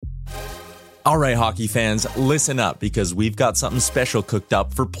All right, hockey fans, listen up because we've got something special cooked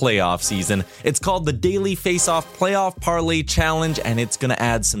up for playoff season. It's called the Daily Face-Off Playoff Parlay Challenge, and it's going to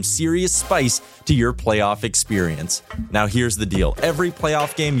add some serious spice to your playoff experience. Now, here's the deal. Every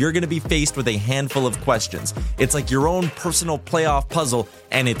playoff game, you're going to be faced with a handful of questions. It's like your own personal playoff puzzle,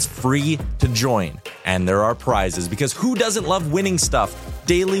 and it's free to join. And there are prizes, because who doesn't love winning stuff?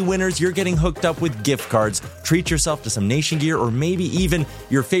 Daily winners, you're getting hooked up with gift cards. Treat yourself to some Nation gear or maybe even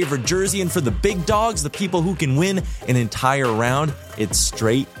your favorite jersey. And for the big dogs, the people who can win an entire round, it's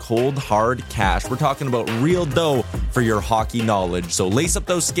straight, cold, hard cash. We're talking about real dough for your hockey knowledge. So lace up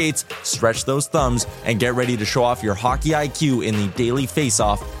those skates, stretch those thumbs, and get ready to show off your hockey IQ in the Daily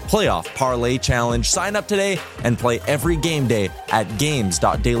Face-Off Playoff Parlay Challenge. Sign up today and play every game day at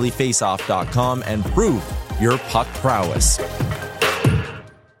games.dailyfaceoff.com and prove your puck prowess.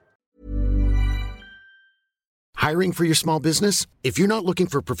 Hiring for your small business? If you're not looking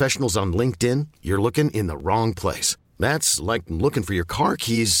for professionals on LinkedIn, you're looking in the wrong place. That's like looking for your car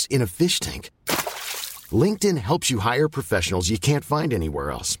keys in a fish tank. LinkedIn helps you hire professionals you can't find anywhere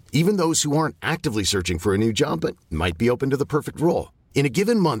else, even those who aren't actively searching for a new job but might be open to the perfect role. In a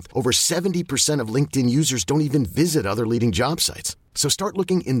given month, over 70% of LinkedIn users don't even visit other leading job sites. So start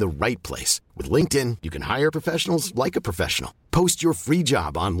looking in the right place. With LinkedIn, you can hire professionals like a professional. Post your free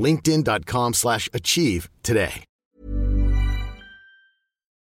job on linkedin.com/achieve today.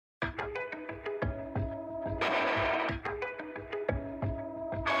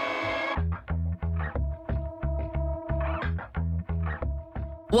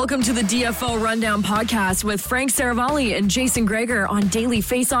 Welcome to the DFO Rundown Podcast with Frank Saravalli and Jason Greger on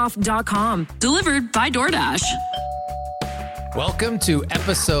dailyfaceoff.com. Delivered by DoorDash. Welcome to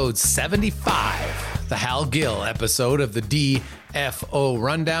episode 75, the Hal Gill episode of the DFO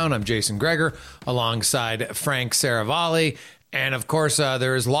Rundown. I'm Jason Greger alongside Frank Saravalli. And of course,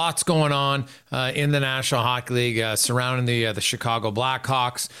 there is lots going on in the National Hockey League surrounding the Chicago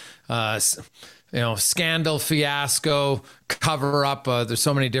Blackhawks. Scandal, fiasco, cover up. There's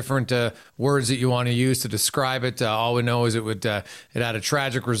so many different words that you want to use to describe it. All we know is it had a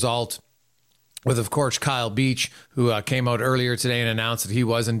tragic result with, of course, Kyle Beach, who came out earlier today and announced that he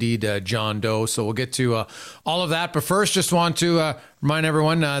was indeed John Doe. So we'll get to all of that. But first, just want to remind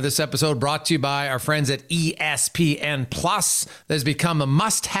everyone, this episode brought to you by our friends at ESPN Plus. That has become a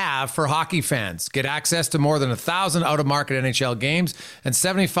must-have for hockey fans. Get access to more than 1,000 out-of-market NHL games and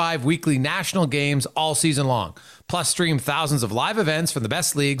 75 weekly national games all season long. Plus, stream thousands of live events from the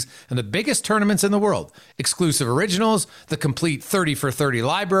best leagues and the biggest tournaments in the world. Exclusive originals, the complete 30 for 30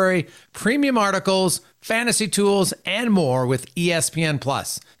 library, premium articles, fantasy tools, and more with ESPN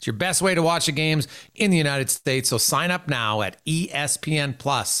Plus. It's your best way to watch the games in the United States. So sign up now at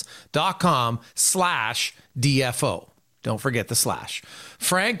espnplus.com/DFO. Don't forget the slash.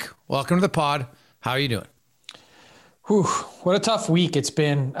 Frank, welcome to the pod. How are you doing? Whew, what a tough week it's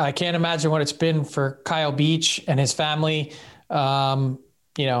been. I can't imagine what it's been for Kyle Beach and his family.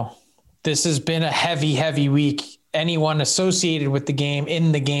 This has been a heavy week. Anyone associated with the game,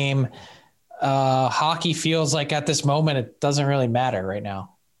 in the game, hockey feels like at this moment, it doesn't really matter right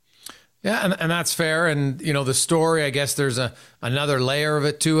now. Yeah, and that's fair. And, the story, I guess there's another layer of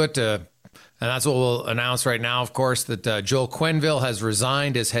it to it. And that's what we'll announce right now, of course, that Joel Quenneville has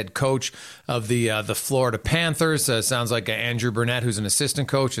resigned as head coach of the Florida Panthers. Sounds like Andrew Burnett, who's an assistant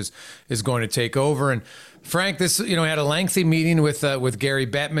coach, is going to take over. And Frank, this had a lengthy meeting with Gary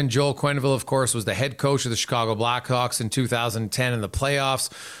Bettman. Joel Quenneville, of course, was the head coach of the Chicago Blackhawks in 2010 in the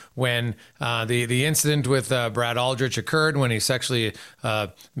playoffs when the incident with Brad Aldrich occurred, when he sexually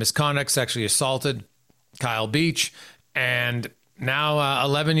assaulted Kyle Beach. And now,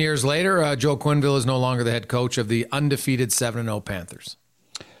 11 years later, Joe Quenneville is no longer the head coach of the undefeated 7-0 Panthers.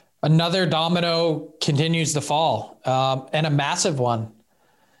 Another domino continues to fall, and a massive one.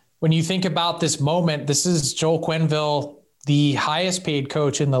 When you think about this moment, this is Joel Quenneville, the highest paid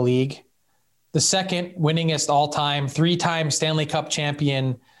coach in the league, the second winningest all-time, 3-time Stanley Cup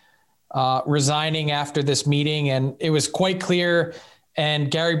champion, resigning after this meeting. And it was quite clear, and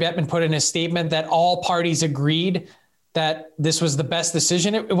Gary Bettman put in his statement that all parties agreed that this was the best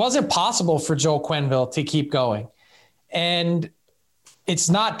decision. It wasn't possible for Joel Quenneville to keep going. And it's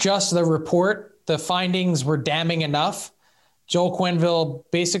not just the report. The findings were damning enough. Joel Quenneville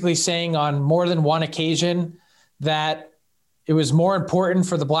basically saying on more than one occasion that it was more important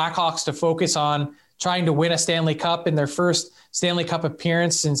for the Blackhawks to focus on trying to win a Stanley Cup in their first Stanley Cup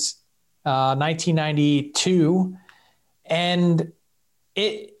appearance since 1992. And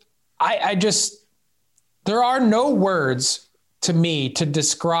there are no words to me to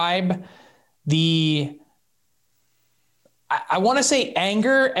describe the I want to say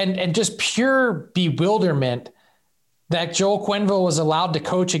anger and just pure bewilderment that Joel Quenneville was allowed to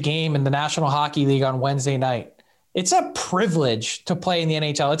coach a game in the National Hockey League on Wednesday night. It's a privilege to play in the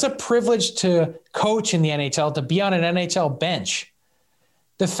NHL. It's a privilege to coach in the NHL, to be on an NHL bench.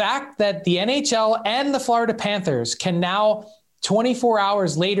 The fact that the NHL and the Florida Panthers can now 24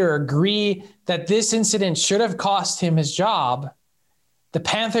 hours later agree that this incident should have cost him his job. The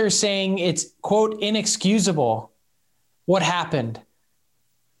Panthers saying it's, quote, inexcusable what happened.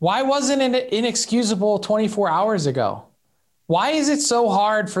 Why wasn't it inexcusable 24 hours ago? Why is it so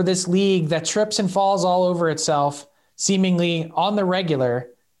hard for this league that trips and falls all over itself, seemingly on the regular,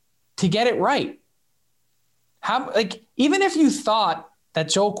 to get it right? Even if you thought that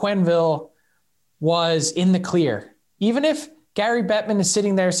Joel Quenneville was in the clear, even if Gary Bettman is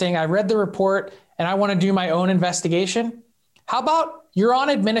sitting there saying, I read the report and I want to do my own investigation, how about you're on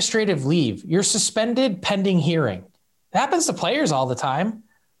administrative leave? You're suspended pending hearing. It happens to players all the time.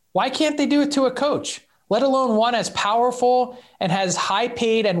 Why can't they do it to a coach, let alone one as powerful and as high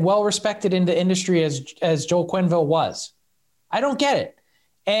paid and well-respected in the industry as Joel Quenneville was? I don't get it.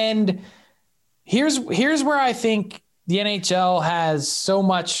 And here's where I think the NHL has so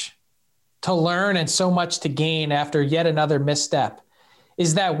much to learn and so much to gain after yet another misstep,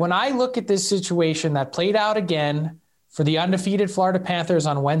 is that when I look at this situation that played out again for the undefeated Florida Panthers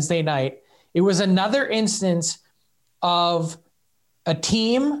on Wednesday night, it was another instance of a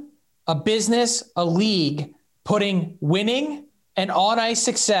team, a business, a league putting winning and on-ice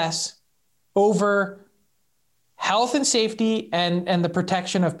success over health and safety and the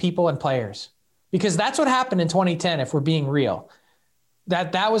protection of people and players. Because that's what happened in 2010, if we're being real.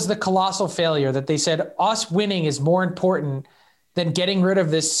 That was the colossal failure, that they said us winning is more important than getting rid of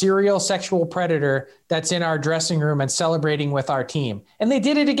this serial sexual predator that's in our dressing room and celebrating with our team. And they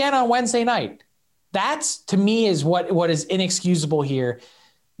did it again on Wednesday night. That's, to me, is what is inexcusable here.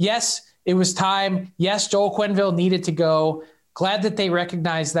 Yes, it was time. Yes, Joel Quenneville needed to go. Glad that they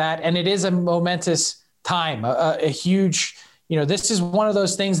recognize that. And it is a momentous time, a huge, this is one of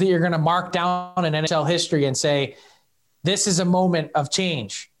those things that you're going to mark down in NHL history and say, this is a moment of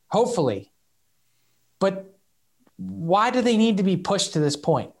change, hopefully. But why do they need to be pushed to this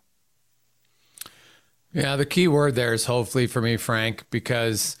point? Yeah, the key word there is hopefully for me, Frank,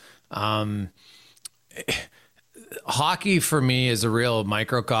 because hockey for me is a real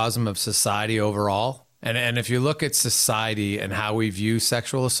microcosm of society overall. And if you look at society and how we view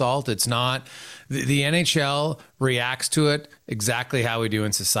sexual assault, it's not the NHL reacts to it exactly how we do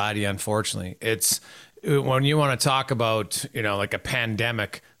in society. Unfortunately, it's when you want to talk about, like a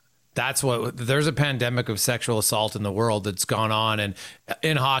pandemic, there's a pandemic of sexual assault in the world that's gone on. And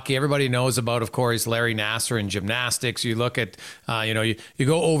in hockey, everybody knows about, of course, Larry Nassar in gymnastics. You look at, you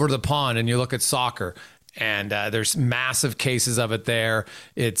go over the pond and you look at soccer. And there's massive cases of it there.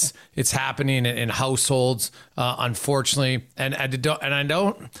 It's happening in households, unfortunately.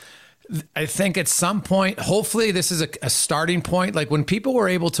 I think at some point, hopefully this is a starting point. Like when people were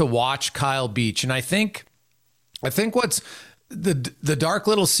able to watch Kyle Beach, and I think what's the dark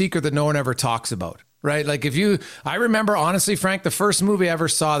little secret that no one ever talks about. Right. Like I remember, honestly, Frank, the first movie I ever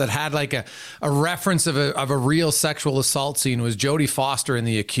saw that had like a reference of a real sexual assault scene was Jodie Foster in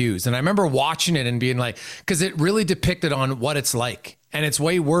The Accused. And I remember watching it and being like, because it really depicted on what it's like. And it's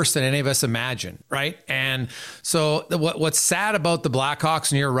way worse than any of us imagine. Right. And so what's sad about the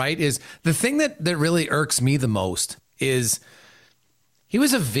Blackhawks, and you're right, is the thing that really irks me the most is he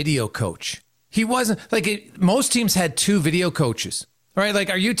was a video coach. He wasn't most teams had two video coaches. Right? Like,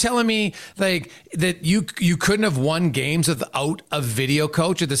 are you telling me like that you couldn't have won games without a video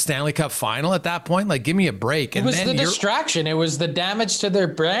coach at the Stanley Cup final at that point? Like, give me a break. It was the distraction. It was the damage to their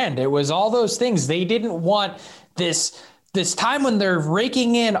brand. It was all those things. They didn't want this time when they're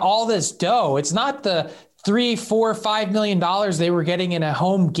raking in all this dough. It's not the $3, $4, $5 million they were getting in a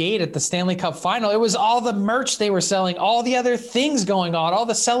home gate at the Stanley Cup final. It was all the merch they were selling, all the other things going on, all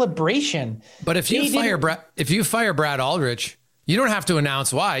the celebration. But if you fire Brad Aldrich, you don't have to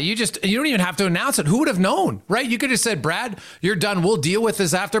announce why. You don't even have to announce it. Who would have known, right? You could have said, Brad, you're done. We'll deal with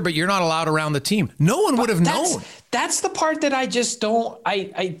this after, but you're not allowed around the team. No one would have known. That's the part that I just don't,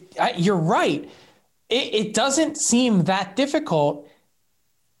 you're right. It doesn't seem that difficult.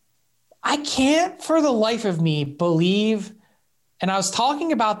 I can't for the life of me believe, and I was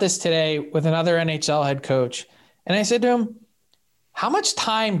talking about this today with another NHL head coach, and I said to him, how much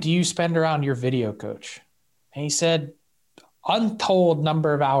time do you spend around your video coach? And he said, untold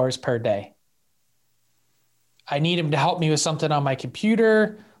number of hours per day. I need him to help me with something on my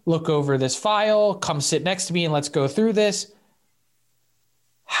computer, look over this file, come sit next to me and let's go through this.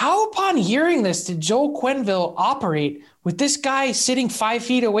 How upon hearing this did Joel Quenneville operate with this guy sitting 5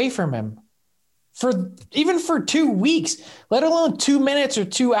 feet away from him for 2 weeks, let alone 2 minutes or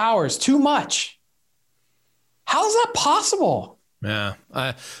 2 hours? Too much. How is that possible? Yeah.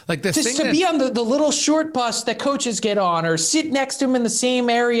 Like the Just thing to be on the little short bus that coaches get on, or sit next to him in the same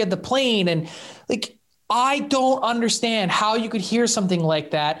area of the plane. And like, I don't understand how you could hear something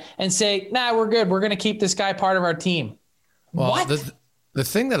like that and say, nah, we're good. We're going to keep this guy part of our team. Well, what? The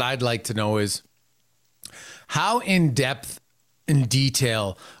thing that I'd like to know is how in depth, in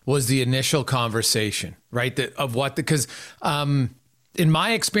detail was the initial conversation, right? Because in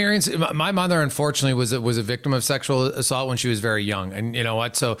my experience, my mother, unfortunately, was a victim of sexual assault when she was very young. And you know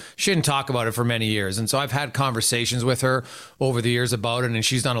what? So she didn't talk about it for many years. And so I've had conversations with her over the years about it. And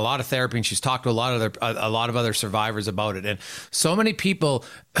she's done a lot of therapy, and she's talked to a lot of other survivors about it. And so many people,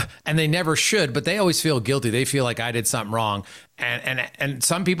 and they never should, but they always feel guilty. They feel like I did something wrong. And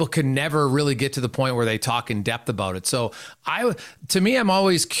some people can never really get to the point where they talk in depth about it. So to me, I'm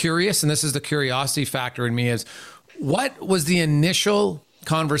always curious, and this is the curiosity factor in me, is what was the initial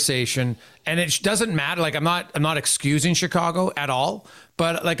conversation? And it doesn't matter. Like, I'm not excusing Chicago at all,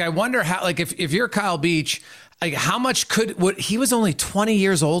 but like, I wonder how, like, if you're Kyle Beach, like, how much he was only 20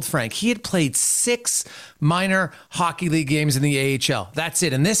 years old, Frank. He had played 6 minor hockey league games in the AHL. That's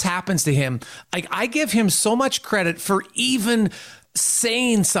it. And this happens to him. Like, I give him so much credit for even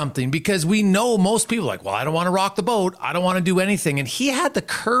saying something, because we know most people like, well, I don't want to rock the boat. I don't want to do anything. And he had the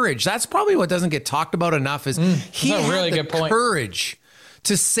courage. That's probably what doesn't get talked about enough, is he had really the courage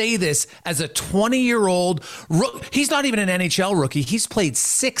to say this as a 20-year-old. He's not even an NHL rookie. He's played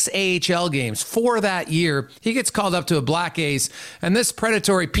 6 AHL games for that year. He gets called up to a Black Ace, and this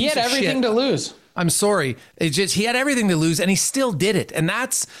predatory piece of shit. He had everything to lose. I'm sorry. He had everything to lose, and he still did it. And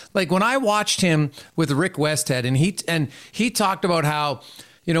that's like, when I watched him with Rick Westhead, and he talked about how,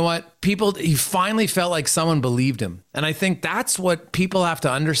 you know what, he finally felt like someone believed him. And I think that's what people have to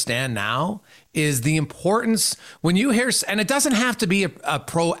understand now, is the importance when you hear, and it doesn't have to be a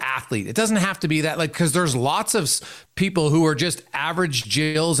pro athlete. It doesn't have to be that, like, because there's lots of people who are just average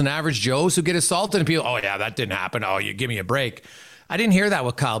Jills and average Joes who get assaulted, and people, oh yeah, that didn't happen. Oh, you give me a break. I didn't hear that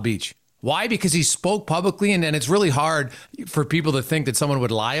with Kyle Beach. Why? Because he spoke publicly, and it's really hard for people to think that someone would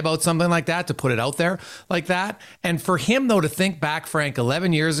lie about something like that, to put it out there like that. And for him, though, to think back, Frank,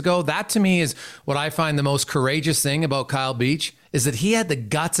 11 years ago, that to me is what I find the most courageous thing about Kyle Beach, is that he had the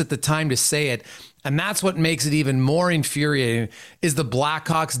guts at the time to say it. And that's what makes it even more infuriating, is the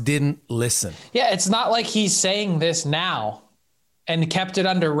Blackhawks didn't listen. Yeah, it's not like he's saying this now and kept it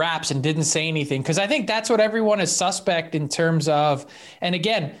under wraps and didn't say anything, because I think that's what everyone is suspect in terms of, and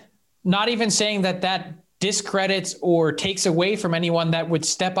again, not even saying that discredits or takes away from anyone that would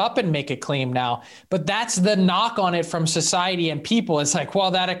step up and make a claim now. But that's the knock on it from society and people. It's like, well,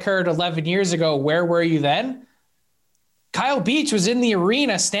 that occurred 11 years ago. Where were you then? Kyle Beach was in the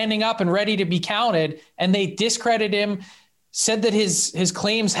arena standing up and ready to be counted, and they discredited him, said that his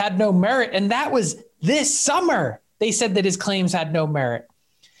claims had no merit. And that was this summer. They said that his claims had no merit.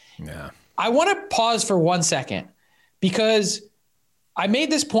 Yeah. I want to pause for 1 second, because I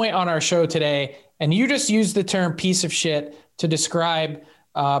made this point on our show today, and you just used the term piece of shit to describe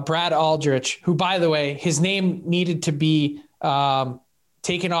Brad Aldrich, who, by the way, his name needed to be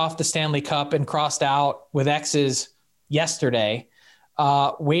taken off the Stanley Cup and crossed out with X's yesterday,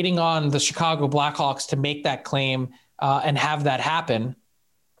 waiting on the Chicago Blackhawks to make that claim and have that happen.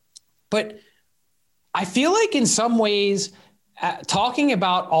 But I feel like in some ways, talking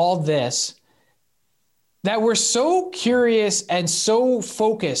about all this, that we're so curious and so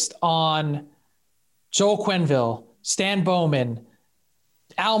focused on Joel Quenneville, Stan Bowman,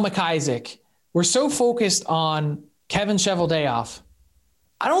 Al McIsaac. We're so focused on Kevin Cheveldayoff.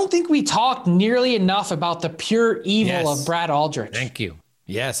 I don't think we talked nearly enough about the pure evil of Brad Aldrich. Thank you.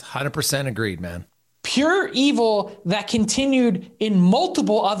 Yes, 100% agreed, man. Pure evil that continued in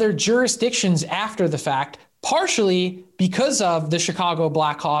multiple other jurisdictions after the fact, partially because of the Chicago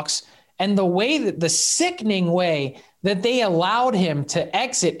Blackhawks and the sickening way that they allowed him to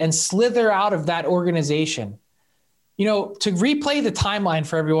exit and slither out of that organization. You know, to replay the timeline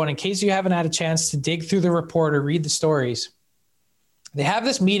for everyone, in case you haven't had a chance to dig through the report or read the stories, they have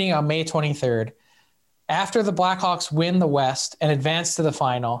this meeting on May 23rd after the Blackhawks win the West and advance to the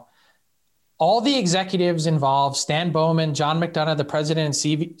final. All the executives involved, Stan Bowman, John McDonough, the president and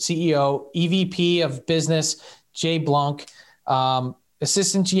CEO, EVP of business, Jay Blunk,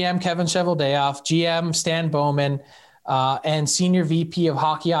 Assistant GM Kevin Cheveldayoff, GM Stan Bowman, and Senior VP of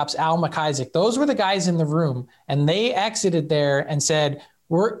Hockey Ops Al McIsaac. Those were the guys in the room, and they exited there and said,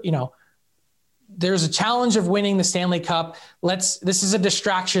 "We're there's a challenge of winning the Stanley Cup. This is a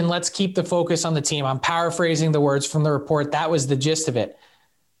distraction. Let's keep the focus on the team. I'm paraphrasing the words from the report. That was the gist of it.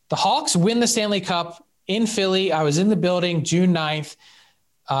 The Hawks win the Stanley Cup in Philly. I was in the building June 9th.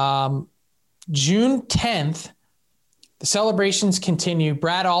 June 10th, the celebrations continue.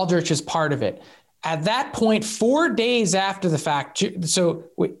 Brad Aldrich is part of it. At that point, 4 days after the fact, so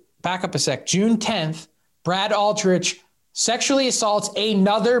wait, back up a sec. June 10th, Brad Aldrich sexually assaults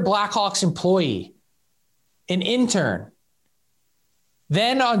another Blackhawks employee, an intern.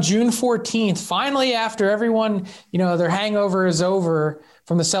 Then on June 14th, finally, after everyone, their hangover is over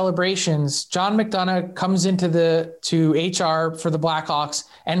from the celebrations, John McDonough comes into to HR for the Blackhawks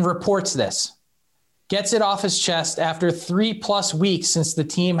and reports this, gets it off his chest after 3+ weeks since the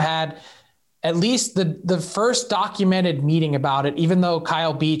team had at least the first documented meeting about it, even though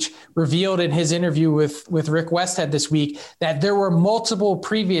Kyle Beach revealed in his interview with Rick Westhead this week that there were multiple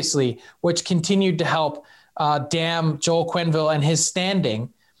previously, which continued to help damn Joel Quenneville and his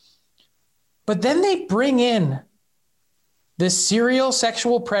standing. But then they bring in this serial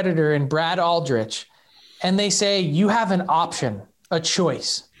sexual predator in Brad Aldrich, and they say, you have an option, a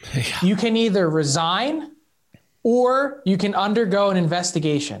choice. Yeah. You can either resign or you can undergo an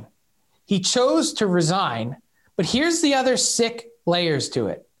investigation. He chose to resign, but here's the other sick layers to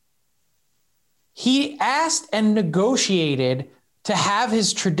it. He asked and negotiated to have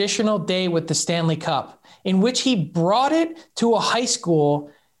his traditional day with the Stanley Cup, in which he brought it to a high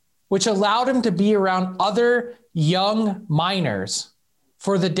school, which allowed him to be around other young minors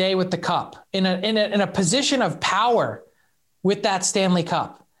for the day with the cup in a position of power with that Stanley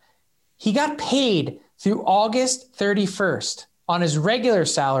Cup. He got paid through August 31st on his regular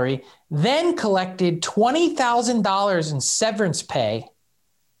salary, then collected $20,000 in severance pay,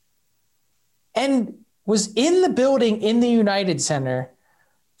 and was in the building in the United Center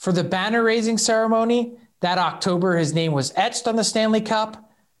for the banner raising ceremony. That October, his name was etched on the Stanley Cup,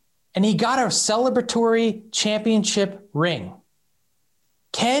 and he got a celebratory championship ring.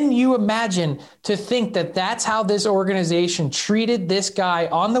 Can you imagine to think that that's how this organization treated this guy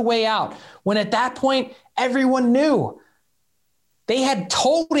on the way out, when at that point, everyone knew? They had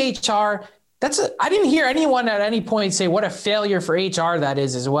told HR, I didn't hear anyone at any point say what a failure for HR that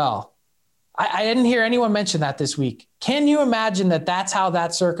is as well. I didn't hear anyone mention that this week. Can you imagine that that's how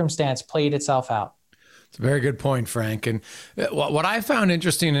that circumstance played itself out? It's a very good point, Frank. And what I found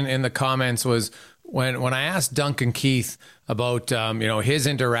interesting in the comments was when I asked Duncan Keith about, his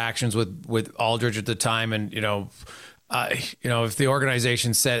interactions with Aldrich at the time, and, if the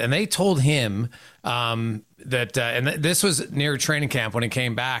organization said, and they told him that, and this was near training camp when he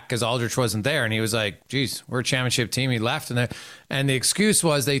came back because Aldrich wasn't there, and he was like, geez, we're a championship team. He left, and the excuse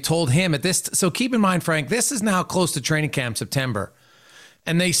was they told him at this. So keep in mind, Frank, this is now close to training camp, September.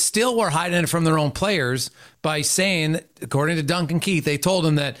 And they still were hiding it from their own players by saying, according to Duncan Keith, they told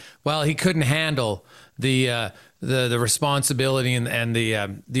him that, well, he couldn't handle the responsibility and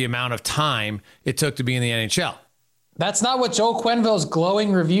the amount of time it took to be in the NHL. That's not what Joel Quenneville's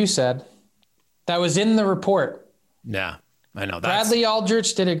glowing review said. That was in the report. Yeah, I know. Bradley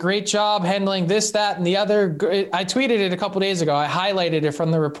Aldrich did a great job handling this, that, and the other. I tweeted it a couple days ago. I highlighted it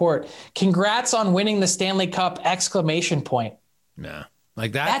from the report. Congrats on winning the Stanley Cup! Yeah.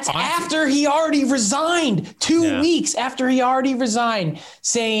 Like that. That's honestly, after he already resigned. 2 weeks after he already resigned,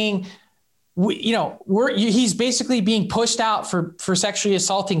 saying, he's basically being pushed out for sexually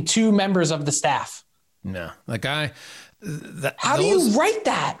assaulting 2 members of the staff. No, how do you write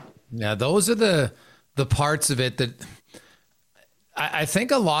that? Yeah, those are the parts of it that I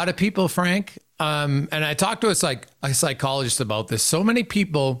think a lot of people, Frank, and I talked to a psychologist about this. So many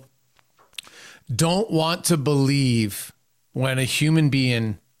people don't want to believe when a human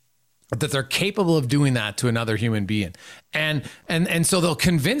being, that they're capable of doing that to another human being. And so they'll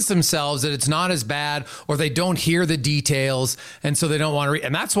convince themselves that it's not as bad, or they don't hear the details. And so they don't want to read.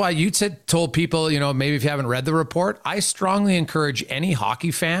 And that's why you told people, maybe if you haven't read the report, I strongly encourage any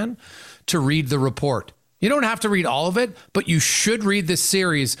hockey fan to read the report. You don't have to read all of it, but you should read this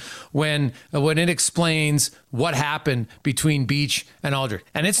series when it explains what happened between Beach and Aldrich.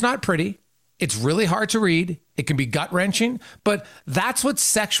 And it's not pretty. It's really hard to read. It can be gut-wrenching, but that's what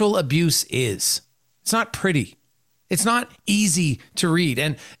sexual abuse is. It's not pretty. It's not easy to read.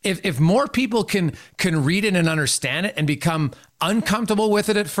 And if more people can read it and understand it and become uncomfortable with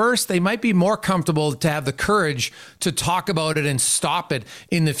it at first, they might be more comfortable to have the courage to talk about it and stop it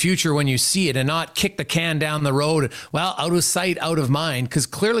in the future when you see it, and not kick the can down the road. Well, out of sight, out of mind, because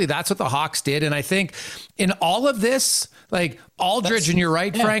clearly that's what the Hawks did. And I think in all of this, like Aldrich, and you're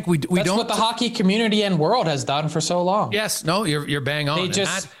right, Frank, we that's don't. what the hockey community and world has done for so long. Yes, no, you're bang on.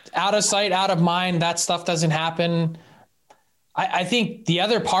 out of sight, out of mind. That stuff doesn't happen. I think the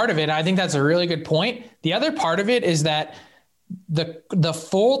other part of it, I think that's a really good point. The other part of it is that the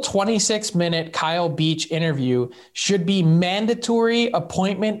full 26-minute Kyle Beach interview should be mandatory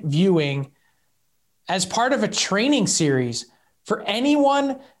appointment viewing as part of a training series for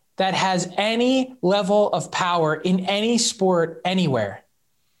anyone that has any level of power in any sport anywhere.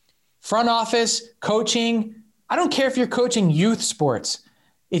 Front office, coaching, I don't care if you're coaching youth sports.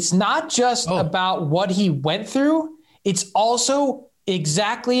 It's not just about what he went through. It's also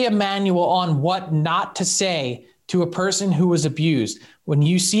exactly a manual on what not to say to a person who was abused. When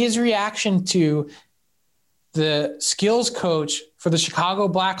you see his reaction to the skills coach for the Chicago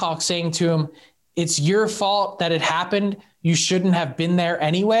Blackhawks saying to him, it's your fault that it happened. You shouldn't have been there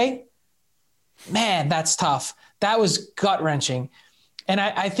anyway. Man, that's tough. That was gut-wrenching. And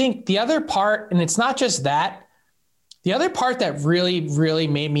I think the other part, and it's not just that, the other part that really, really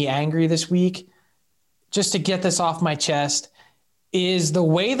made me angry this week, just to get this off my chest, is the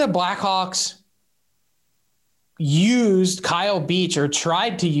way the Blackhawks used Kyle Beach, or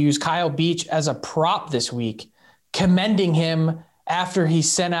tried to use Kyle Beach as a prop this week, commending him after he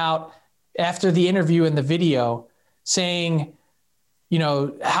sent out, after the interview and the video, saying,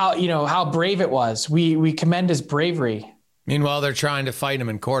 how brave it was. We commend his bravery. Meanwhile, they're trying to fight him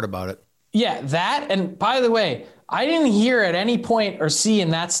in court about it. Yeah, that. And by the way, I didn't hear at any point or see in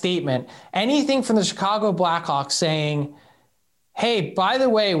that statement anything from the Chicago Blackhawks saying, hey, by the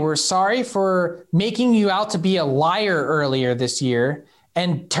way, we're sorry for making you out to be a liar earlier this year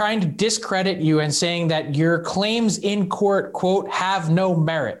and trying to discredit you and saying that your claims in court, quote, have no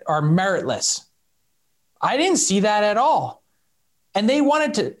merit, are meritless. I didn't see that at all. And they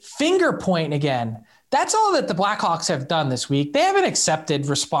wanted to finger point again. That's all that the Blackhawks have done this week. They haven't accepted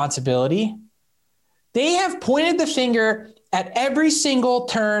responsibility. They have pointed the finger at every single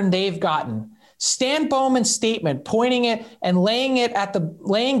turn they've gotten. Stan Bowman's statement, pointing it and laying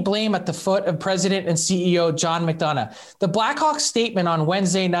blame at the foot of President and CEO John McDonough. The Blackhawks statement on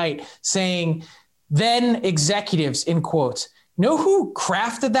Wednesday night saying, then executives, in quotes. You know who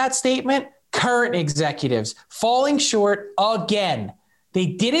crafted that statement? Current executives, falling short again. They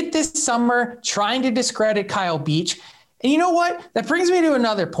did it this summer, trying to discredit Kyle Beach. And you know what? That brings me to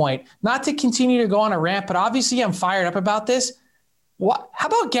another point. Not to continue to go on a rant, but obviously I'm fired up about this. How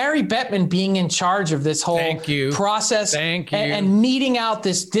about Gary Bettman being in charge of this whole process and meting out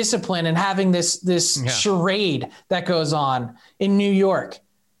this discipline and having this charade that goes on in New York?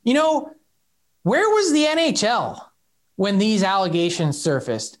 Where was the NHL when these allegations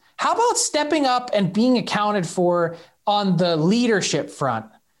surfaced? How about stepping up and being accounted for on the leadership front?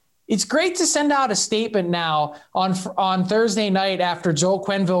 It's great to send out a statement now on Thursday night after Joel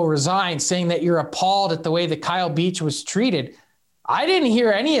Quenneville resigned, saying that you're appalled at the way that Kyle Beach was treated. I didn't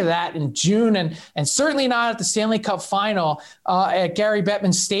hear any of that in June, and certainly not at the Stanley Cup final at Gary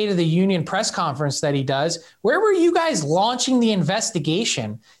Bettman's State of the Union press conference that he does. Where were you guys launching the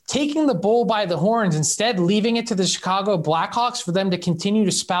investigation, taking the bull by the horns, instead leaving it to the Chicago Blackhawks for them to continue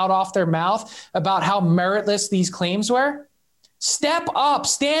to spout off their mouth about how meritless these claims were? Step up,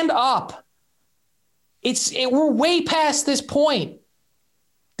 stand up. We're way past this point.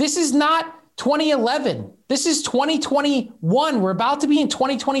 This is not 2011. This is 2021. We're about to be in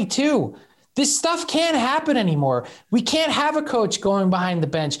 2022. This stuff can't happen anymore. We can't have a coach going behind the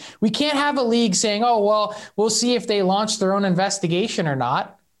bench. We can't have a league saying, oh, well, we'll see if they launch their own investigation or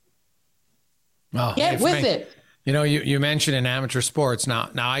not. Oh, Get with it. You mentioned in amateur sports.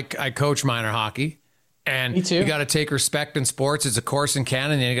 Now I coach minor hockey. And me too. You got to take respect in sports. It's a course in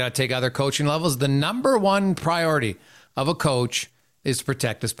Canada, and you got to take other coaching levels. The number one priority of a coach is to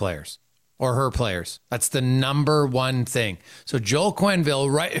protect his players or her players. That's the number one thing. So Joel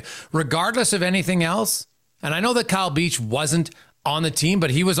Quenneville, right, regardless of anything else, and I know that Kyle Beach wasn't on the team,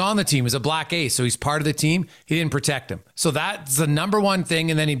 but he was on the team. He was a black ace, so he's part of the team. He didn't protect him. So that's the number one thing,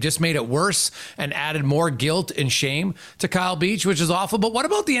 and then he just made it worse and added more guilt and shame to Kyle Beach, which is awful. But what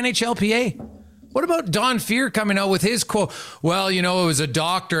about the NHLPA? What about Don Fear coming out with his quote? Well, it was a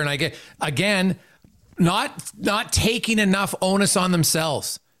doctor, and I get, again, not taking enough onus on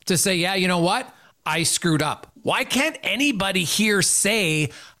themselves to say, yeah, you know what? I screwed up. Why can't anybody here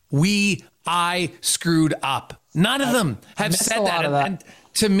say I screwed up? None of them have said that. And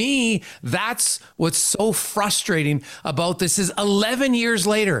to me, that's what's so frustrating about this is 11 years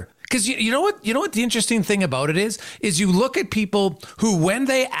later. Because you know what the interesting thing about it is you look at people who, when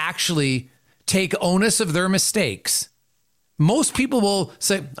they actually take onus of their mistakes, most people will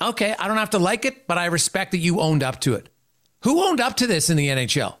say, okay, I don't have to like it, but I respect that you owned up to it. Who owned up to this in the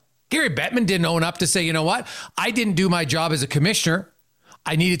NHL? Gary Bettman didn't own up to say, you know what? I didn't do my job as a commissioner.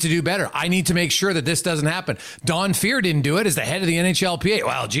 I needed to do better. I need to make sure that this doesn't happen. Don Fear didn't do it as the head of the NHLPA.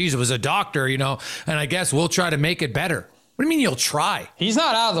 Well, geez, it was a doctor, and I guess we'll try to make it better. What do you mean you'll try? He's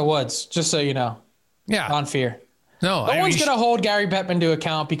not out of the woods, just so you know. Yeah. Don Fear. No. No one's going to hold Gary Bettman to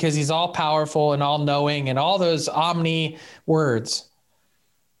account because he's all powerful and all knowing and all those omni words.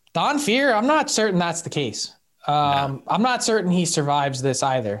 Don Fear, I'm not certain that's the case. I'm not certain he survives this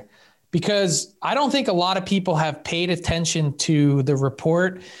either, because I don't think a lot of people have paid attention to the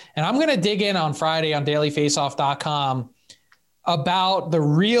report. And I'm going to dig in on Friday on dailyfaceoff.com about the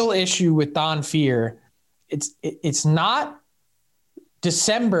real issue with Don Fear. It's not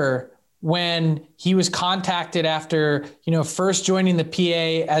December when he was contacted after, first joining the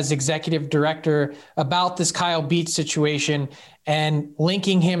PA as executive director about this Kyle Beach situation and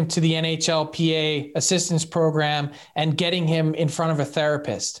linking him to the NHLPA assistance program and getting him in front of a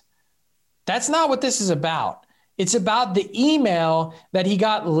therapist. That's not what this is about. It's about the email that he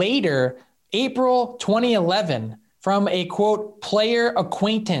got later, April 2011, from a quote player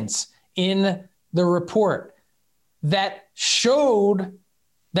acquaintance in the report that showed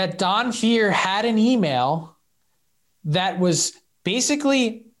that Don Fear had an email that was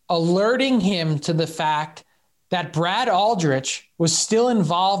basically alerting him to the fact that Brad Aldrich was still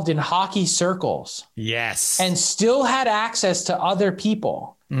involved in hockey circles. Yes. And still had access to other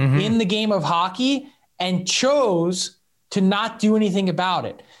people in the game of hockey and chose to not do anything about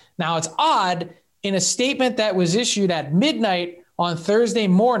it. Now, it's odd, in a statement that was issued at midnight on Thursday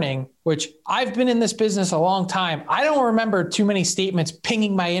morning, which I've been in this business a long time, I don't remember too many statements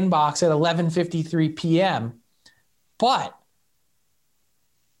pinging my inbox at 11:53 p.m. But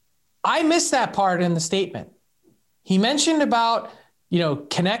I missed that part in the statement. He mentioned about,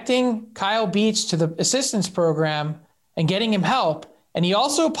 connecting Kyle Beach to the assistance program and getting him help. And he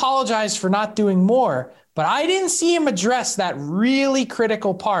also apologized for not doing more, but I didn't see him address that really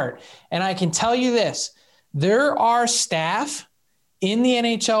critical part. And I can tell you this, there are staff in the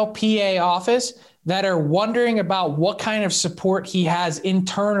NHLPA office that are wondering about what kind of support he has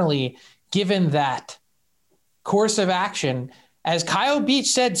internally, given that course of action. As Kyle Beach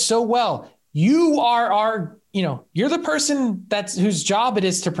said so well, you are you're the person whose job it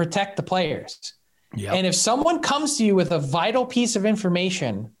is to protect the players. Yep. And if someone comes to you with a vital piece of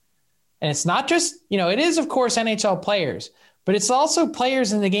information, and it's not just, it is of course NHL players, but it's also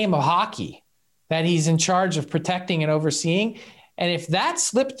players in the game of hockey that he's in charge of protecting and overseeing. And if that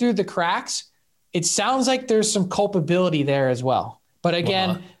slipped through the cracks, it sounds like there's some culpability there as well. But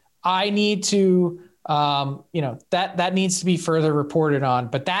again, I need to, that needs to be further reported on.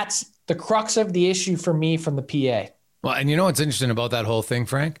 But that's the crux of the issue for me from the PA. Well, and what's interesting about that whole thing,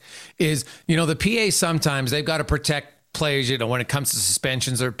 Frank, is, the PA sometimes they've got to protect players, when it comes to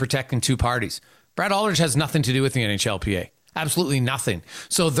suspensions, they're protecting two parties. Brad Aldrich has nothing to do with the NHLPA. Absolutely nothing.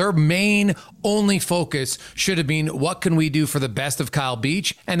 So their main only focus should have been, what can we do for the best of Kyle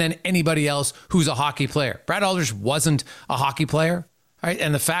Beach and then anybody else who's a hockey player. Brad Aldrich wasn't a hockey player, right?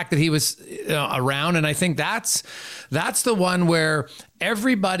 And the fact that he was around, and I think that's the one where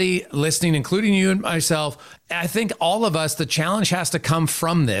everybody listening, including you and myself, I think all of us, the challenge has to come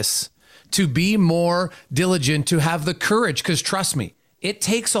from this to be more diligent, to have the courage, because trust me, it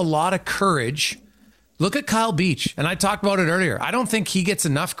takes a lot of courage. Look at Kyle Beach, and I talked about it earlier. I don't think he gets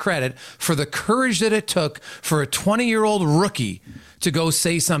enough credit for the courage that it took for a 20-year-old rookie to go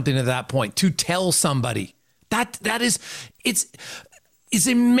say something at that point, to tell somebody. It's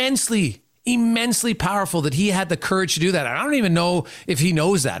immensely powerful that he had the courage to do that. I don't even know if he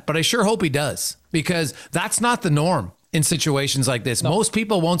knows that, but I sure hope he does, because that's not the norm in situations like this. No. Most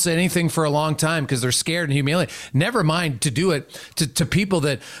people won't say anything for a long time because they're scared and humiliated. Never mind to do it to people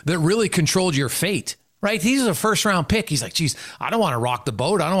that really controlled your fate. Right? He's a first round pick. He's like, geez, I don't want to rock the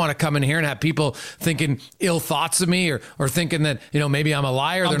boat. I don't want to come in here and have people thinking ill thoughts of me or thinking that, maybe I'm a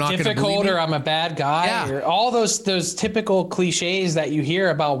liar. They're not going to believe me. Or I'm a bad guy. Or all those typical cliches that you hear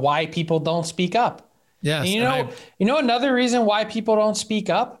about why people don't speak up. Yes. And another reason why people don't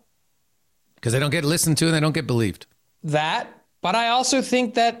speak up? Because they don't get listened to and they don't get believed. That. But I also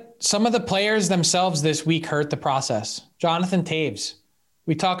think that some of the players themselves this week hurt the process. Jonathan Toews.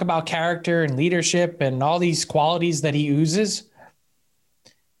 We talk about character and leadership and all these qualities that he oozes.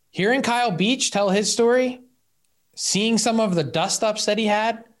 Hearing Kyle Beach tell his story, seeing some of the dust-ups that he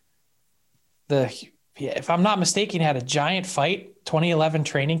had, if I'm not mistaken, he had a giant fight, 2011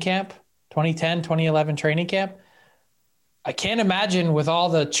 training camp, 2010, 2011 training camp. I can't imagine, with all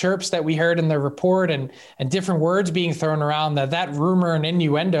the chirps that we heard in the report and different words being thrown around, that rumor and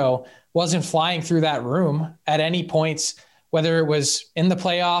innuendo wasn't flying through that room at any points, whether it was in the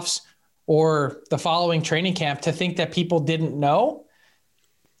playoffs or the following training camp, to think that people didn't know.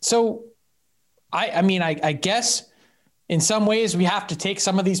 So I mean, I guess in some ways we have to take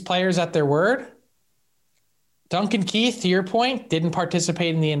some of these players at their word. Duncan Keith, to your point, didn't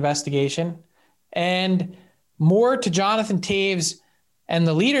participate in the investigation. And more to Jonathan Toews and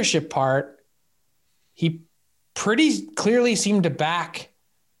the leadership part, he pretty clearly seemed to back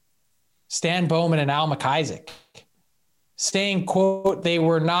Stan Bowman and Al McIsaac, saying, quote, they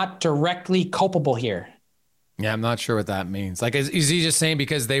were not directly culpable here. Yeah, I'm not sure what that means. Like, is he just saying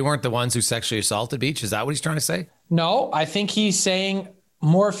because they weren't the ones who sexually assaulted Beach? Is that what he's trying to say? No, I think he's saying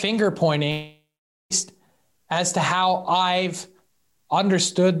more finger pointing as to how I've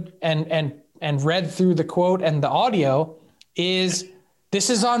understood and read through the quote and the audio is this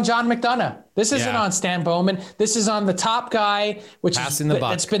is on John McDonough. This isn't on Stan Bowman. This is on the top guy, which is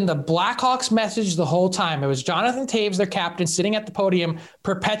it's been the Blackhawks message the whole time. It was Jonathan Toews, their captain, sitting at the podium,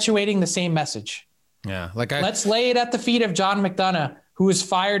 perpetuating the same message. Yeah, let's lay it at the feet of John McDonough, who was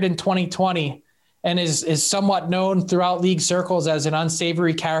fired in 2020 and is somewhat known throughout league circles as an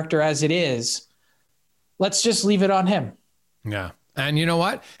unsavory character as it is. Let's just leave it on him. Yeah. And you know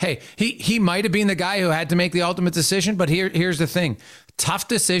what? Hey, he might have been the guy who had to make the ultimate decision, but here's the thing. Tough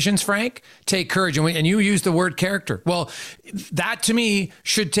decisions, Frank, take courage. And you use the word character. Well, that to me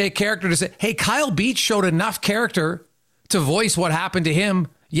should take character to say, hey, Kyle Beach showed enough character to voice what happened to him,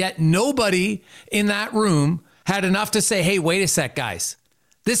 yet nobody in that room had enough to say, hey, wait a sec, guys.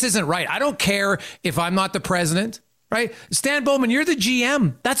 This isn't right. I don't care if I'm not the president, right? Stan Bowman, you're the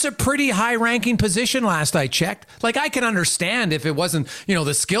GM. That's a pretty high-ranking position last I checked. Like, I can understand if it wasn't,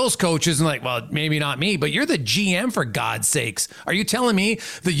 the skills coaches and like, well, maybe not me, but you're the GM for God's sakes. Are you telling me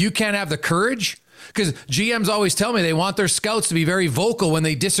that you can't have the courage? Because GMs always tell me they want their scouts to be very vocal when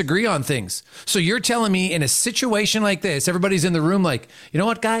they disagree on things. So you're telling me in a situation like this, everybody's in the room like, you know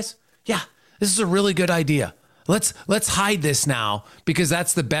what, guys? Yeah, this is a really good idea. Let's hide this now because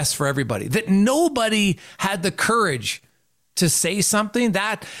that's the best for everybody. That nobody had the courage to say something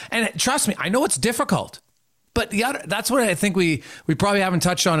that, and trust me, I know it's difficult, but that's what I think we probably haven't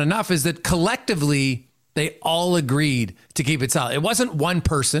touched on enough is that collectively they all agreed to keep it silent. It wasn't one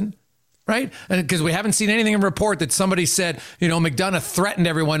person, right? And because we haven't seen anything in report that somebody said, McDonough threatened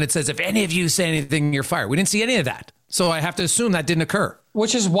everyone. It says, if any of you say anything, you're fired. We didn't see any of that. So I have to assume that didn't occur.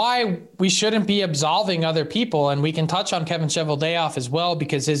 Which is why we shouldn't be absolving other people. And we can touch on Kevin Cheveldayoff as well,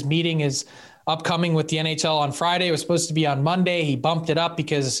 because his meeting is upcoming with the NHL on Friday. It was supposed to be on Monday. He bumped it up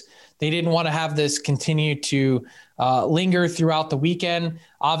because they didn't want to have this continue to linger throughout the weekend.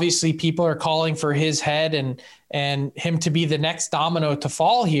 Obviously, people are calling for his head and him to be the next domino to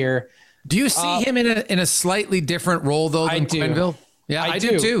fall here. Do you see him in a slightly different role, though, than Quenneville? Yeah, I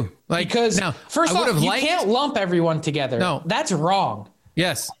do too. Because now, first off, you can't lump everyone together. No. That's wrong.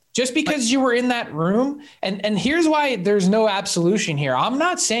 Yes. Just because you were in that room. And here's why there's no absolution here. I'm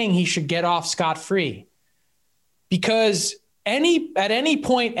not saying he should get off scot-free. Because at any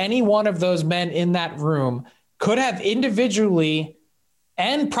point, any one of those men in that room could have individually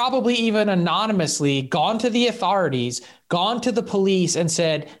and probably even anonymously gone to the authorities, gone to the police and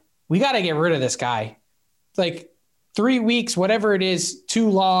said, we got to get rid of this guy. Like 3 weeks, whatever it is, too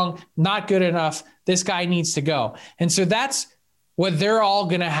long, not good enough. This guy needs to go. And so that's what they're all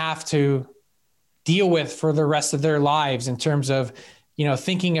going to have to deal with for the rest of their lives in terms of,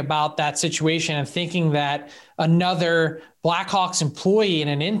 thinking about that situation and thinking that another Blackhawks employee and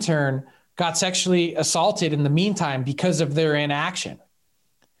an intern got sexually assaulted in the meantime because of their inaction.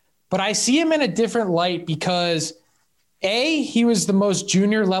 But I see him in a different light because he was the most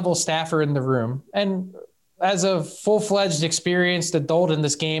junior level staffer in the room. And as a full-fledged experienced adult in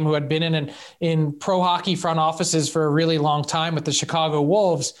this game who had been in pro hockey front offices for a really long time with the Chicago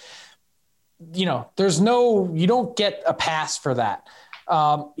Wolves, you don't get a pass for that.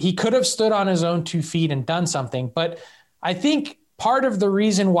 He could have stood on his own 2 feet and done something. But I think part of the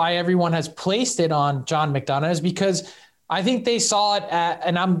reason why everyone has placed it on John McDonough is because I think they saw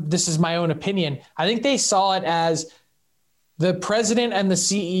it this is my own opinion. I think they saw it as the president and the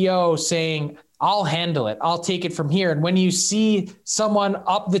CEO saying, I'll handle it. I'll take it from here. And when you see someone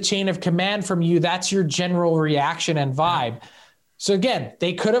up the chain of command from you, that's your general reaction and vibe. So again,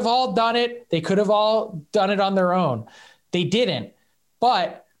 they could have all done it. They could have all done it on their own. They didn't.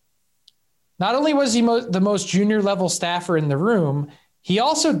 But not only was he the most junior level staffer in the room, he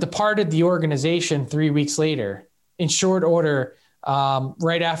also departed the organization 3 weeks later in short order,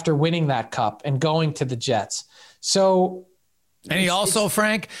 right after winning that cup and going to the Jets. So And he also,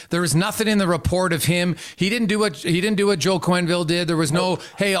 Frank, there was nothing in the report of him. He didn't do what Joe Quenneville did. There was no,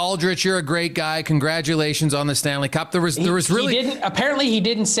 hey, Aldrich, you're a great guy. Congratulations on the Stanley Cup. There was really. Apparently he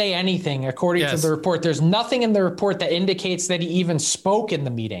didn't say anything according to the report. There's nothing in the report that indicates that he even spoke in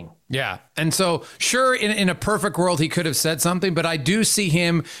the meeting. Yeah. And so, sure, in a perfect world, he could have said something, but I do see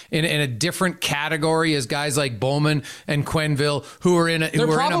him in a different category as guys like Bowman and Quenneville who are in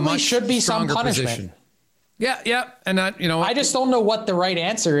a much should be some punishment. Position. Yeah. And I just don't know what the right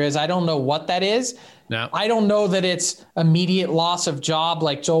answer is. I don't know what that is. No. I don't know that it's immediate loss of job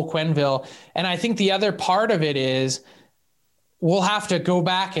like Joel Quenneville. And I think the other part of it is we'll have to go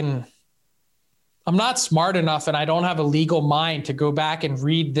back, and I'm not smart enough and I don't have a legal mind to go back and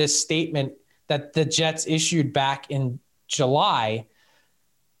read this statement that the Jets issued back in July.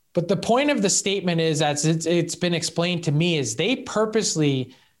 But the point of the statement is, as it's been explained to me, is they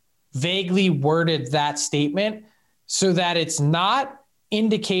purposely vaguely worded that statement so that it's not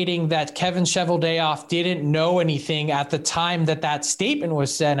indicating that Kevin Cheveldayoff didn't know anything at the time that statement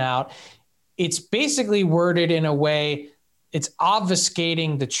was sent out. It's basically worded in a way it's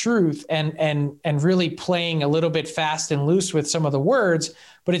obfuscating the truth and really playing a little bit fast and loose with some of the words,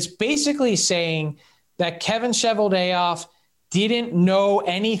 but it's basically saying that Kevin Cheveldayoff didn't know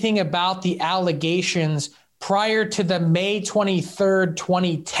anything about the allegations prior to the May 23rd,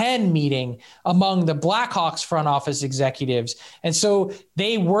 2010 meeting among the Blackhawks front office executives. And so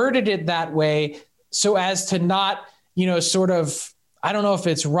they worded it that way so as to not, sort of, I don't know if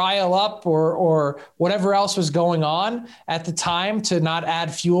it's rile up or whatever else was going on at the time to not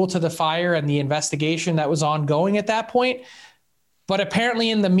add fuel to the fire and the investigation that was ongoing at that point. But apparently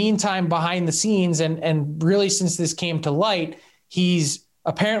in the meantime, behind the scenes, and really since this came to light, he's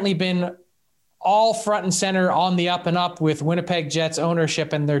apparently been all front and center on the up and up with Winnipeg Jets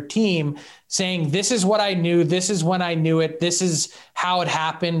ownership and their team saying, this is what I knew. This is when I knew it. This is how it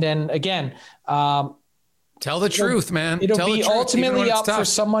happened. And again, tell the truth, man. It'll be ultimately up for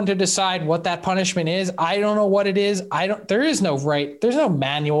someone to decide what that punishment is. I don't know what it is. There's no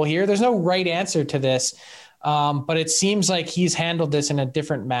manual here. There's no right answer to this. But it seems like he's handled this in a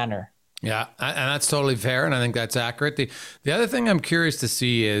different manner. Yeah. And that's totally fair. And I think that's accurate. The other thing I'm curious to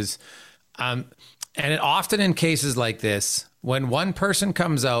see is, and often in cases like this, when one person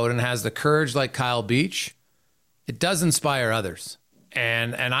comes out and has the courage like Kyle Beach, it does inspire others.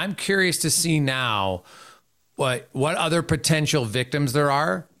 And I'm curious to see now what other potential victims there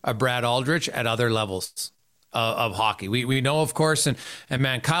are of Brad Aldrich at other levels of hockey. We know, of course, and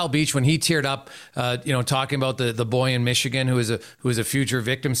man, Kyle Beach, when he teared up, talking about the boy in Michigan who is a future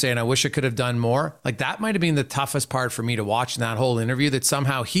victim, saying, I wish I could have done more. Like, that might have been the toughest part for me to watch in that whole interview, that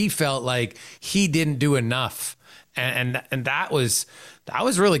somehow he felt like he didn't do enough. And that was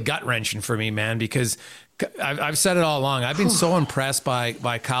really gut wrenching for me, man, because I've said it all along. I've been so impressed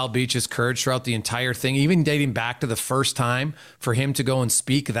by Kyle Beach's courage throughout the entire thing, even dating back to the first time, for him to go and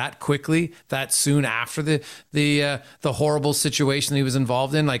speak that quickly, that soon after the horrible situation he was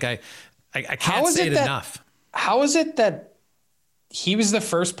involved in. Like, I can't say it enough. How is it that he was the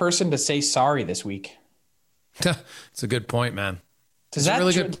first person to say sorry this week? It's a good point, man. Does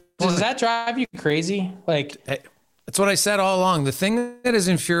that drive you crazy? Like, that's what I said all along. The thing that has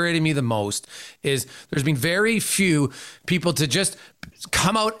infuriated me the most is there's been very few people to just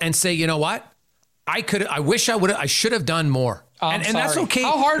come out and say, you know what? I should have done more. And that's okay.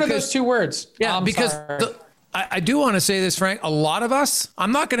 How hard are those two words? Yeah, because I do want to say this, Frank. A lot of us,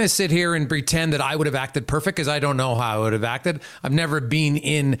 I'm not going to sit here and pretend that I would have acted perfect, because I don't know how I would have acted. I've never been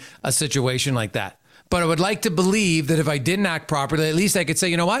in a situation like that. But I would like to believe that if I didn't act properly, at least I could say,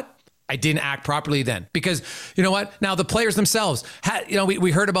 you know what? I didn't act properly then. Because you know what? Now the players themselves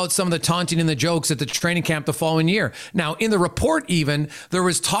we heard about some of the taunting and the jokes at the training camp the following year. Now in the report, even there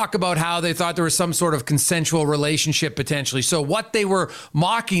was talk about how they thought there was some sort of consensual relationship potentially. So what they were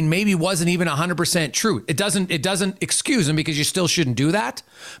mocking maybe wasn't even 100% true. It doesn't excuse them, because you still shouldn't do that.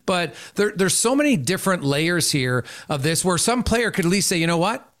 But there's so many different layers here of this where some player could at least say, you know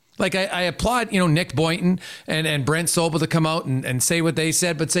what? Like, I applaud, Nick Boynton and Brent Sobel to come out and say what they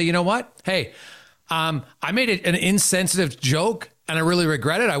said, but say, you know what? Hey, I made an insensitive joke and I really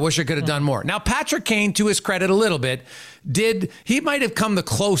regret it. I wish I could have done more. Now, Patrick Kane, to his credit a little bit, he might have come the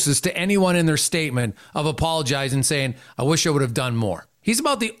closest to anyone in their statement of apologizing, saying, I wish I would have done more. He's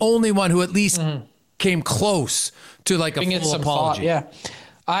about the only one who at least came close to like a full apology. Thought,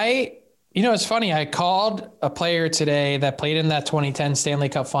 yeah. It's funny. I called a player today that played in that 2010 Stanley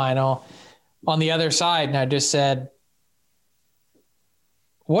Cup final on the other side, and I just said,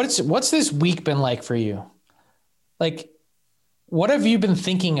 what's this week been like for you? Like, what have you been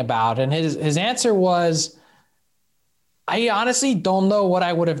thinking about? And his answer was, I honestly don't know what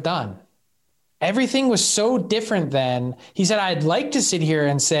I would have done. Everything was so different then. He said, I'd like to sit here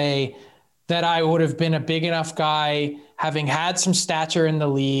and say that I would have been a big enough guy, having had some stature in the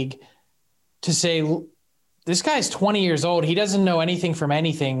league, to say, this guy's 20 years old. He doesn't know anything from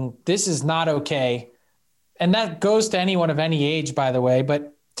anything. This is not okay. And that goes to anyone of any age, by the way.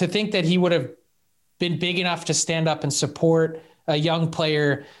 But to think that he would have been big enough to stand up and support a young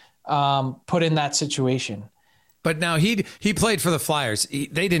player put in that situation. But now he played for the Flyers. They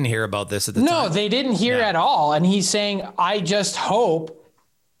didn't hear about this at the time. No, they didn't hear at all. And he's saying, I just hope.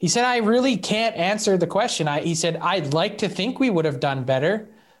 He said, I really can't answer the question. He said, I'd like to think we would have done better.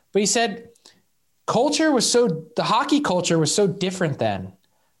 But he said, the hockey culture was so different then.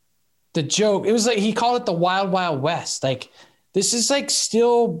 The joke, it was like, he called it the Wild Wild West. Like, this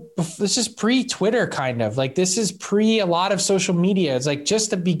is pre-Twitter kind of. Like, this is pre a lot of social media. It's like just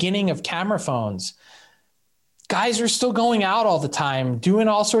the beginning of camera phones. Guys are still going out all the time, doing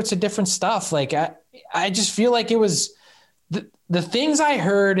all sorts of different stuff. Like, I just feel like it was the things I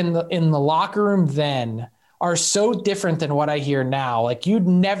heard in the locker room then are so different than what I hear now. Like, you'd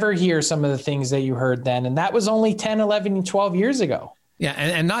never hear some of the things that you heard then. And that was only 10, 11, 12 years ago. Yeah.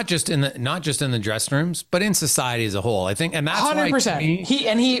 And not just in the dressing rooms, but in society as a whole, I think. And that's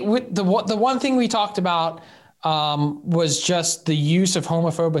 100%. The one thing we talked about was just the use of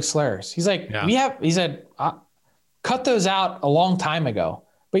homophobic slurs. He's like, he said, cut those out a long time ago.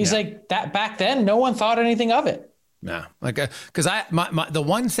 But he's like, that back then, no one thought anything of it. Yeah. Like, cause the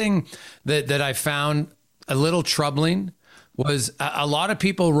one thing that I found a little troubling was a lot of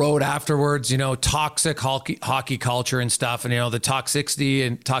people wrote afterwards, toxic hockey culture and stuff. And, the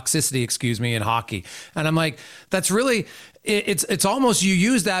toxicity, in hockey. And I'm like, that's really, it's almost, you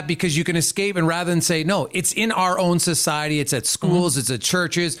use that because you can escape, and rather than say, no, it's in our own society. It's at schools, It's at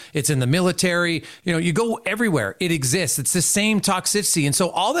churches, it's in the military, you go everywhere. It exists. It's the same toxicity. And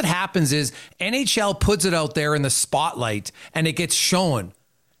so all that happens is NHL puts it out there in the spotlight and it gets shown.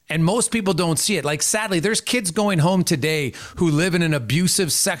 And most people don't see it. Like, sadly, there's kids going home today who live in an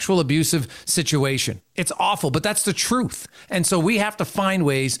sexual abusive situation. It's awful, but that's the truth. And so we have to find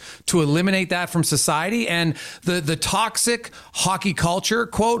ways to eliminate that from society. And the toxic hockey culture,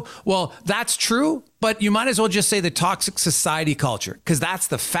 quote, well, that's true, but you might as well just say the toxic society culture, because that's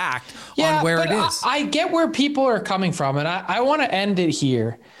the fact on where it is. I get where people are coming from, and I want to end it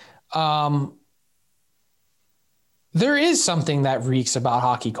here. There is something that reeks about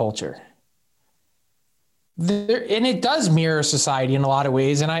hockey culture. And it does mirror society in a lot of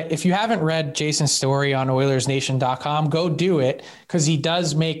ways. And if you haven't read Jason's story on OilersNation.com, go do it, because he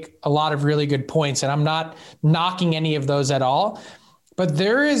does make a lot of really good points. And I'm not knocking any of those at all. But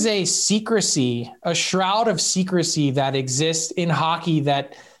there is a shroud of secrecy that exists in hockey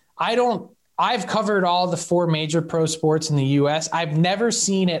that I've covered all the 4 major pro sports in the US. I've never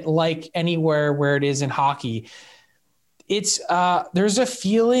seen it like anywhere where it is in hockey. There's a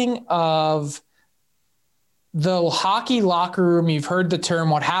feeling of the hockey locker room. You've heard the term,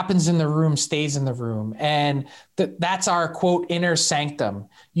 what happens in the room stays in the room. And that's our, quote, inner sanctum.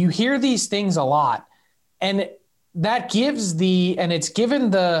 You hear these things a lot. And that it's given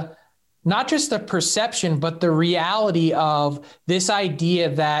not just the perception, but the reality of this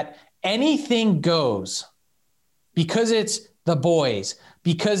idea that anything goes because it's the boys,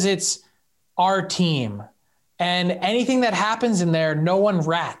 because it's our team. And anything that happens in there, no one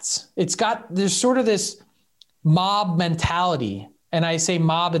rats. There's sort of this mob mentality. And I say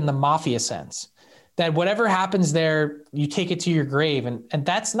mob in the mafia sense, that whatever happens there, you take it to your grave. And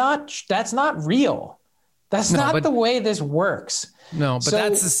that's not real. That's not the way this works. No,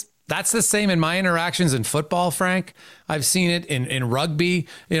 but that's the same in my interactions in football, Frank. I've seen it in rugby,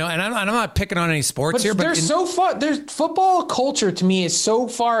 and I'm not picking on any sports here, but football culture to me is so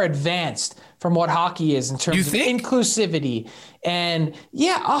far advanced from what hockey is in terms of inclusivity. And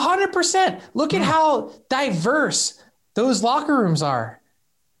 100%. Look at how diverse those locker rooms are.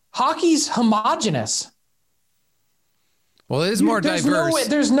 Hockey's homogenous. Well, it is more diverse.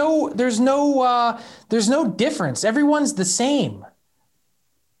 There's no difference. Everyone's the same.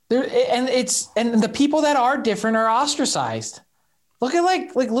 And the people that are different are ostracized. Look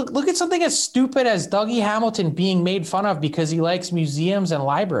at something as stupid as Dougie Hamilton being made fun of because he likes museums and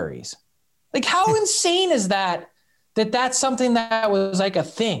libraries. Like, how insane is that that's something that was like a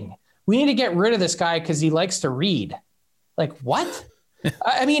thing? We need to get rid of this guy because he likes to read. Like, what?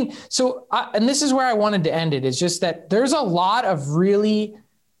 I mean, and this is where I wanted to end it, is just that there's a lot of really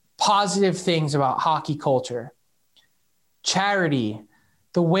positive things about hockey culture. Charity,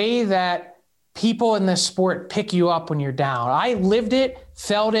 the way that people in this sport pick you up when you're down. I lived it,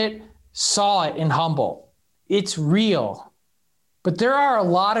 felt it, saw it in Humboldt. it's real. But there are a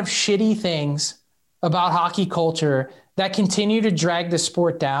lot of shitty things about hockey culture that continue to drag the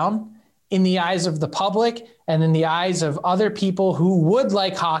sport down in the eyes of the public and in the eyes of other people who would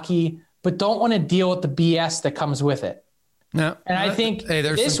like hockey but don't want to deal with the BS that comes with it. No, and I think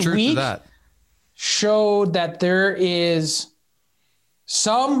there's this some truth week to that. Showed that there is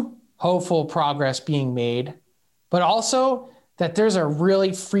some hopeful progress being made, but also that there's a really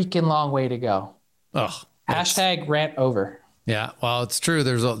freaking long way to go. Hashtag rant over. Yeah, well, it's true.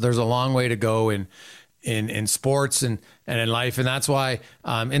 There's a long way to go in sports and in life, and that's why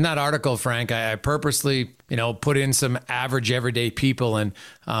in that article, Frank, I purposely put in some average everyday people, and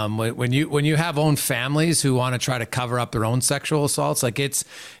when you have own families who want to try to cover up their own sexual assaults, like it's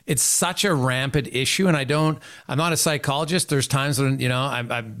such a rampant issue, and I'm not a psychologist. There's times when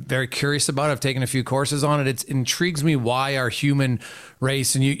I'm very curious about it. I've taken a few courses on it. It intrigues me why our human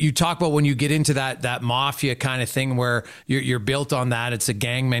race, and you talk about when you get into that mafia kind of thing where you're built on that. It's a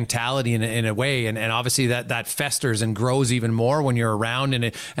gang mentality in a way, and obviously that festers and grows even more when you're around, and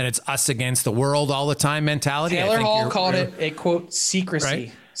it's us against the world all the time mentality. Taylor Hall called it a quote secrecy,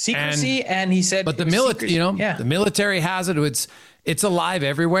 right? Secrecy, and he said, but the military, the military has it. It's alive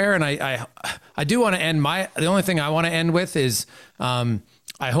everywhere, and I do want to end the only thing I want to end with is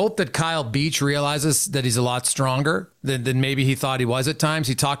I hope that Kyle Beach realizes that he's a lot stronger than maybe he thought he was at times.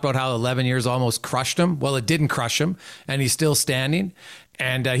 He talked about how 11 years almost crushed him. Well, it didn't crush him, and he's still standing,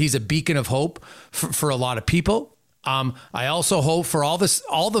 and he's a beacon of hope for a lot of people. I also hope for all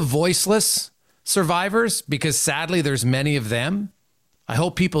the voiceless survivors, because sadly there's many of them. I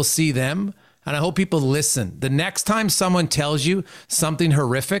hope people see them, and I hope people listen. The next time someone tells you something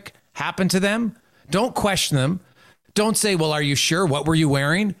horrific happened to them, don't question them. Don't say, well, are you sure? What were you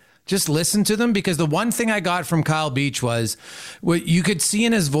wearing? Just listen to them, because the one thing I got from Kyle Beach was what you could see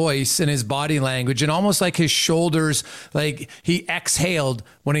in his voice and his body language, and almost like his shoulders, like he exhaled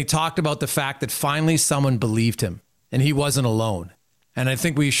when he talked about the fact that finally someone believed him and he wasn't alone. And I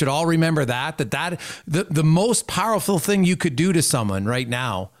think we should all remember that the most powerful thing you could do to someone right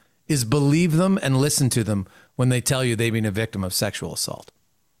now is believe them and listen to them when they tell you they've been a victim of sexual assault.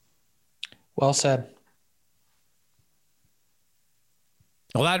 Well said.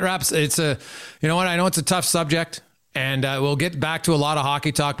 Well, that wraps. It's I know it's a tough subject, and we'll get back to a lot of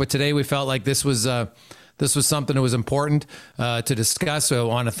hockey talk, but today we felt like this was something that was important to discuss. So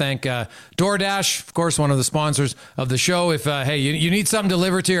I want to thank DoorDash, of course, one of the sponsors of the show. If you need something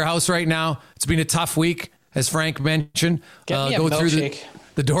delivered to your house right now, it's been a tough week, as Frank mentioned. Go through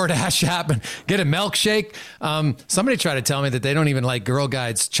the DoorDash app and get a milkshake. Somebody tried to tell me that they don't even like Girl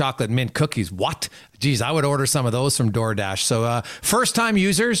Guide's chocolate mint cookies. What? Geez, I would order some of those from DoorDash. So first-time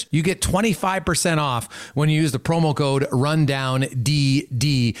users, you get 25% off when you use the promo code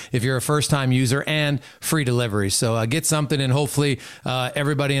RUNDOWNDD if you're a first-time user, and free delivery. So get something, and hopefully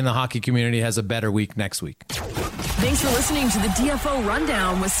everybody in the hockey community has a better week next week. Thanks for listening to the DFO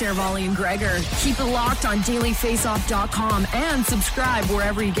Rundown with Saravalli and Gregor. Keep it locked on dailyfaceoff.com and subscribe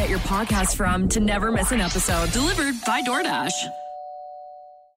wherever you get your podcasts from to never miss an episode. Delivered by DoorDash.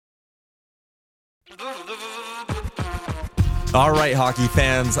 All right, hockey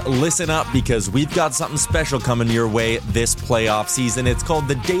fans, listen up, because we've got something special coming your way this playoff season. It's called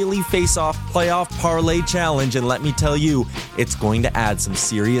the Daily Faceoff Playoff Parlay Challenge, and let me tell you, it's going to add some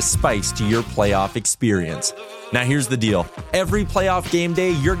serious spice to your playoff experience. Now, here's the deal. Every playoff game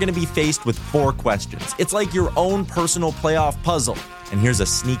day, you're going to be faced with 4 questions. It's like your own personal playoff puzzle. And here's a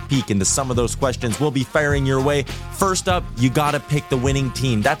sneak peek into some of those questions we'll be firing your way. First up, you got to pick the winning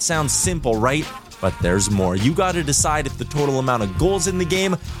team. That sounds simple, right? But there's more. You got to decide if the total amount of goals in the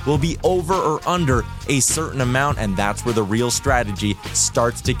game will be over or under a certain amount, and that's where the real strategy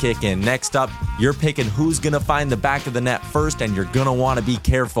starts to kick in. Next up, you're picking who's going to find the back of the net first, and you're going to want to be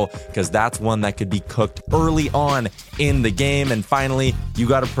careful, because that's one that could be cooked early on in the game. And finally, you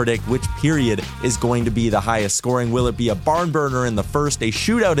got to predict which period is going to be the highest scoring. Will it be a barn burner in the first, a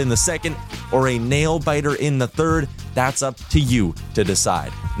shootout in the second, or a nail biter in the third? That's up to you to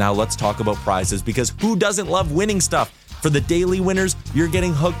decide. Now let's talk about prizes, because who doesn't love winning stuff? For the daily winners, you're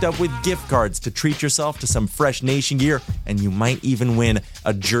getting hooked up with gift cards to treat yourself to some fresh Nation gear, and you might even win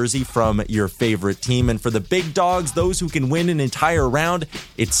a jersey from your favorite team. And for the big dogs, those who can win an entire round,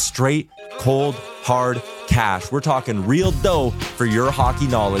 it's straight, cold, hard cash. We're talking real dough for your hockey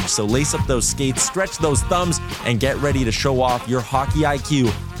knowledge. So lace up those skates, stretch those thumbs, and get ready to show off your hockey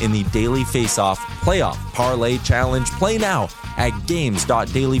IQ in the Daily Faceoff Playoff Parlay Challenge. Play now at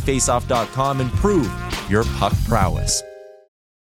games.dailyfaceoff.com and prove your puck prowess.